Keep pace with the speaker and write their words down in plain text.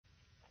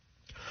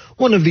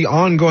One of the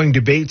ongoing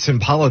debates in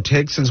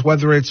politics is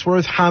whether it's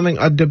worth having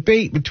a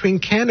debate between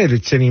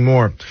candidates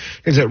anymore.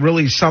 Is it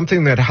really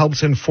something that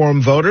helps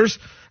inform voters?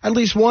 At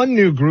least one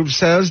new group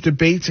says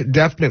debates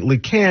definitely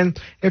can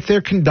if they're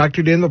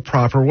conducted in the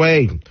proper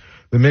way.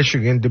 The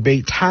Michigan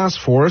Debate Task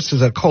Force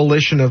is a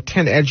coalition of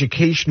 10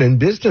 education and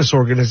business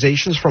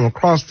organizations from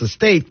across the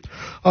state.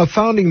 A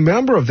founding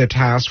member of the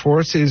task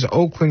force is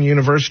Oakland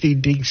University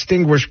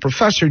Distinguished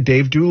Professor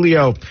Dave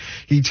Dulio.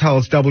 He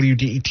tells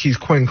WDET's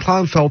Quinn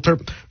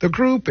Cloudfelter the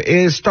group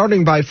is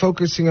starting by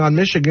focusing on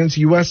Michigan's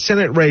U.S.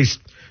 Senate race.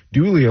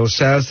 Dulio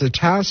says the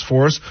task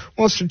force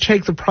wants to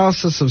take the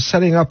process of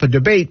setting up a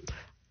debate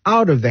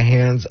out of the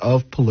hands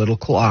of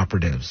political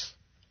operatives.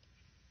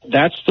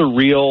 That's the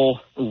real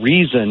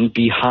reason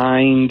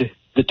behind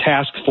the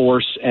task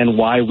force and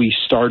why we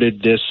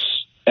started this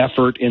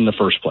effort in the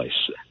first place.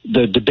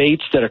 The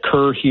debates that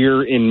occur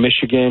here in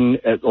Michigan,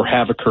 or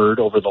have occurred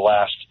over the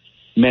last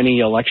many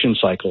election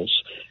cycles,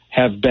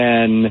 have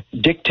been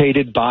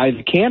dictated by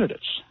the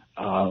candidates.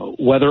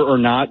 Whether or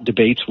not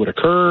debates would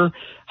occur,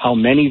 how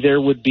many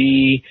there would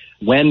be,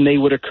 when they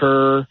would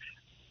occur.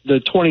 The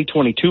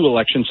 2022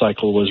 election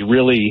cycle was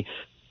really,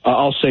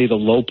 I'll say, the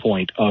low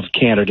point of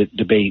candidate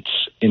debates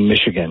in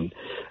Michigan.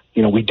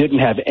 You know, we didn't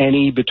have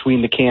any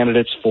between the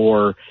candidates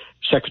for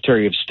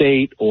Secretary of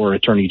State or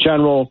Attorney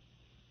General.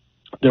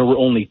 There were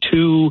only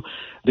two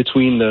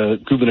between the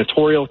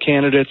gubernatorial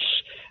candidates,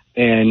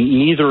 and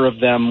neither of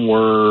them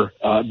were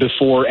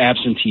before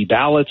absentee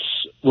ballots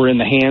were in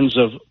the hands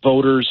of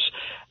voters.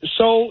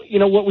 So, you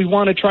know, what we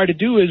want to try to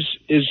do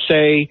is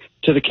say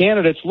to the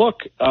candidates,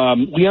 look,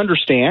 we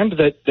understand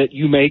that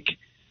you make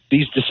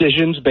these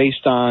decisions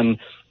based on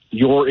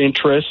your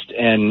interest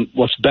and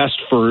what's best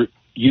for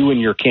you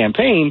and your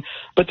campaign,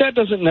 but that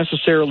doesn't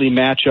necessarily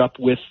match up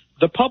with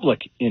the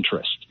public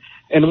interest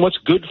and what's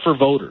good for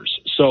voters.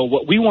 So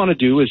what we want to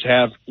do is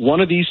have one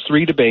of these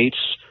three debates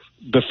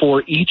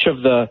before each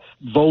of the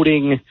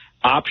voting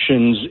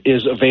options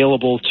is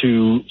available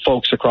to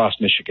folks across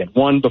Michigan.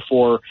 One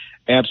before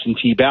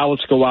absentee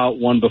ballots go out,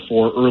 one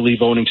before early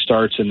voting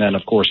starts, and then,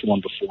 of course,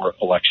 one before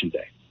Election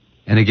Day.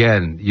 And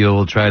again,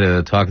 you'll try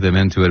to talk them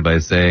into it by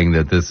saying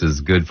that this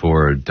is good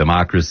for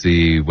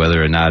democracy,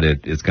 whether or not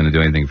it's going to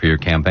do anything for your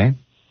campaign?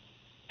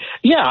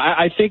 Yeah,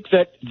 I think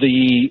that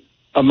the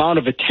amount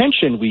of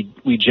attention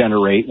we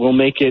generate will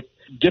make it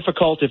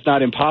difficult, if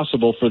not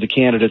impossible, for the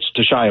candidates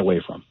to shy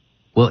away from.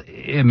 Well,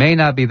 it may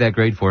not be that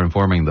great for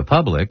informing the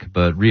public,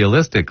 but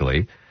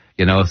realistically,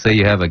 you know, say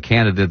you have a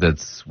candidate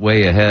that's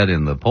way ahead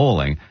in the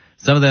polling,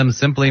 some of them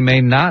simply may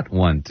not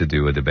want to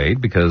do a debate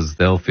because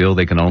they'll feel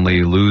they can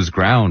only lose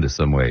ground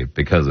some way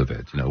because of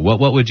it. You know, what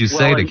would you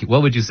say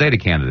to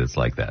candidates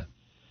like that?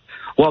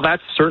 Well,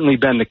 that's certainly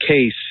been the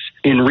case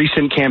in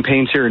recent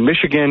campaigns here in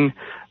Michigan,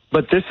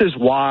 but this is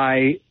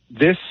why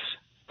this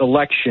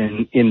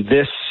election in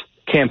this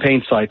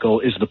campaign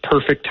cycle is the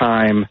perfect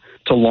time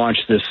to launch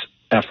this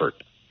effort,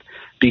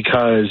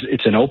 because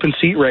it's an open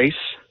seat race.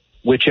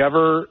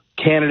 Whichever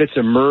candidates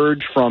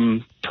emerge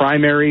from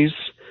primaries,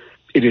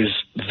 it is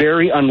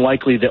very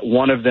unlikely that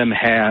one of them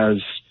has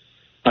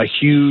a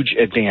huge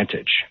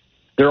advantage.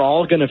 They're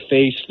all going to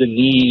face the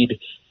need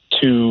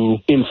to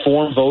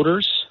inform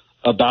voters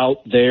about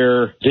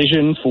their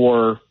vision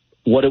for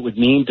what it would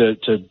mean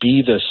to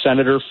be the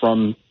senator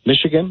from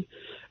Michigan,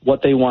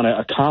 what they want to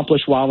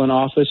accomplish while in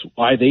office,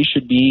 why they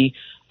should be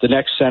the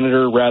next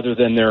senator rather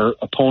than their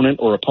opponent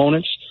or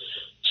opponents.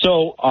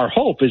 So our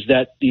hope is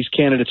that these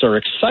candidates are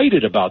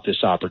excited about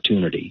this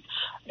opportunity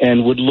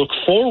and would look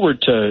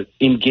forward to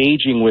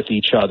engaging with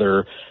each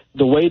other.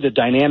 The way the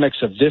dynamics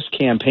of this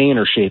campaign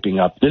are shaping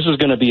up, this is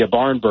going to be a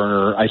barn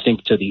burner, I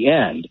think, to the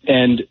end.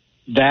 And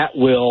that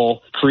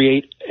will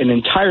create an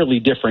entirely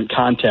different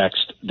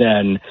context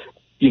than,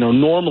 you know,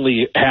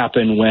 normally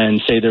happen when,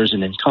 say, there's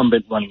an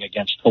incumbent running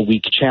against a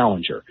weak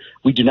challenger.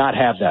 We do not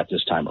have that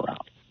this time around.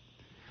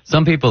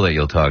 Some people that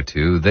you'll talk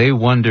to, they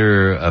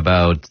wonder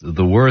about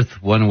the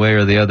worth one way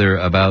or the other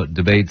about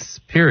debates,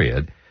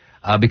 period,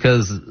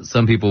 because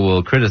some people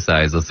will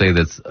criticize. They'll say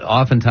that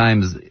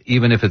oftentimes,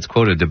 even if it's,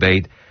 quote, a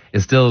debate,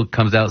 it still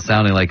comes out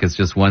sounding like it's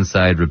just one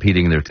side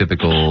repeating their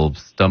typical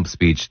stump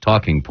speech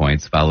talking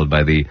points, followed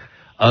by the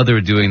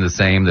other doing the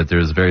same, that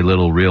there's very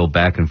little real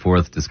back and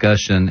forth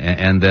discussion,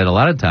 and that a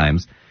lot of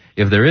times,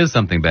 if there is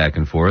something back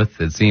and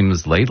forth, it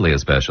seems lately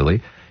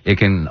especially, it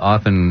can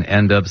often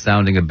end up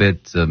sounding a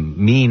bit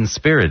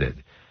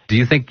mean-spirited. Do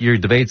you think your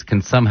debates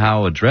can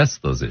somehow address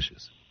those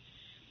issues?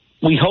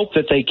 We hope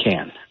that they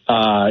can.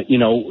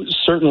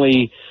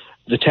 Certainly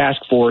the task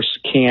force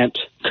can't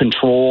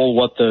control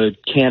what the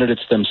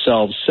candidates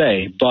themselves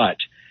say, but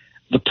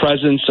the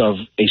presence of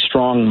a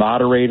strong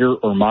moderator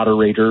or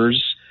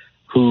moderators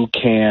who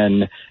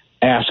can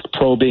ask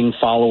probing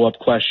follow-up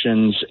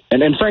questions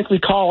and frankly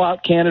call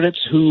out candidates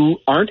who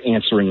aren't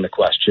answering the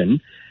question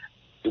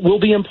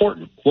will be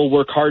important. We'll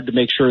work hard to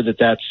make sure that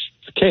that's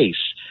the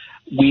case.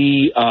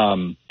 We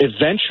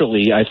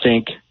eventually, I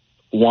think,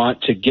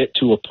 want to get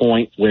to a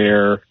point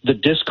where the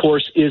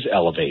discourse is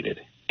elevated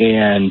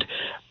and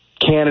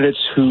candidates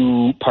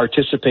who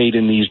participate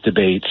in these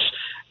debates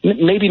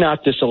maybe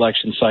not this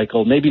election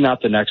cycle, maybe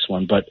not the next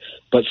one, but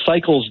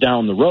cycles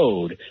down the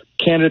road,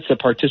 candidates that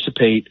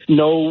participate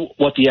know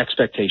what the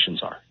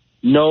expectations are,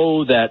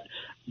 know that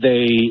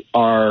they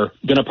are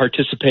going to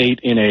participate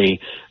in a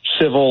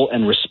civil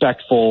and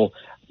respectful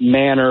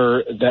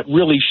manner that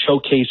really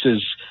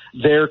showcases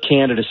their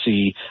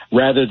candidacy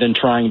rather than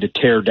trying to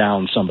tear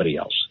down somebody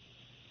else.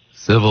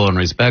 Civil and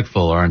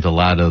respectful aren't a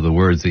lot of the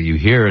words that you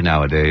hear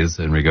nowadays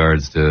in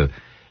regards to,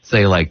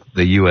 say, like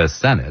the U.S.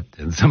 Senate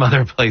and some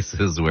other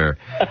places where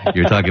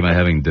you're talking about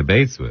having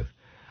debates with.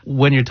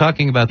 When you're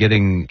talking about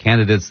getting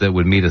candidates that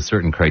would meet a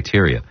certain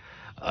criteria,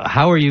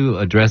 how are you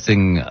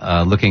addressing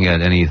looking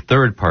at any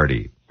third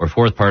party or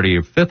fourth party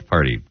or fifth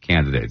party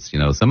candidates? You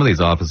know, some of these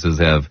offices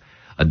have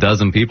a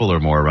dozen people or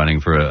more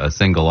running for a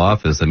single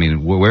office. I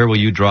mean, where will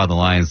you draw the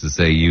lines to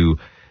say you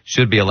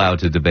should be allowed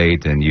to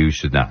debate and you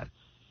should not?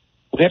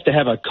 We have to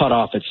have a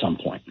cutoff at some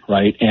point,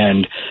 right?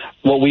 And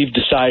what we've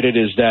decided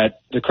is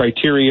that the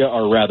criteria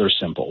are rather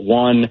simple.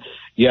 One,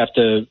 you have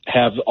to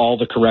have all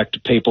the correct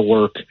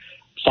paperwork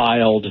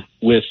filed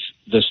with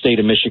the state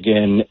of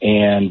Michigan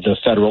and the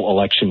Federal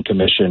Election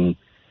Commission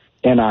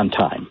and on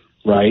time,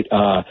 right?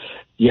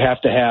 You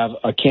have to have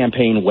a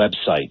campaign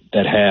website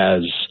that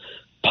has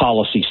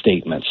policy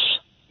statements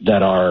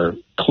that are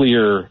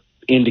clear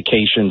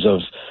indications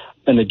of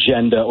an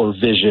agenda or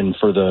vision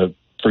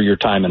for your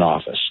time in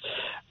office.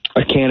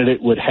 A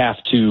candidate would have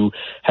to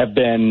have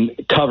been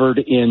covered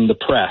in the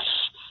press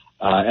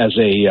as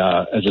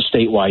a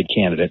statewide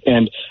candidate,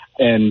 and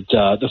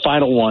the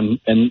final one,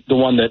 and the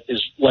one that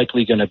is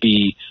likely going to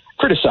be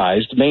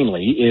criticized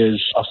mainly,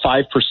 is a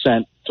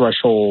 5%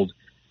 threshold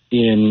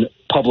in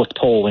public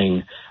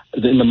polling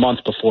in the month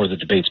before the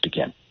debates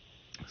begin.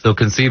 So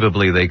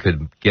conceivably, they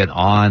could get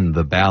on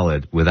the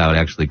ballot without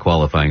actually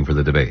qualifying for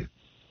the debate,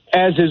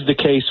 as is the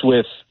case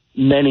with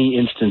many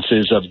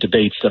instances of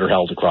debates that are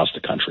held across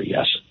the country.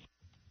 Yes.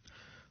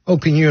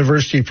 Oakland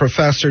University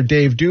professor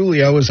Dave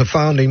Dulio is a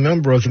founding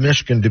member of the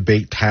Michigan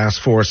Debate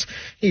Task Force.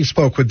 He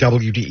spoke with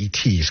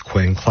WDET's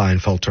Quinn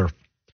Kleinfelter.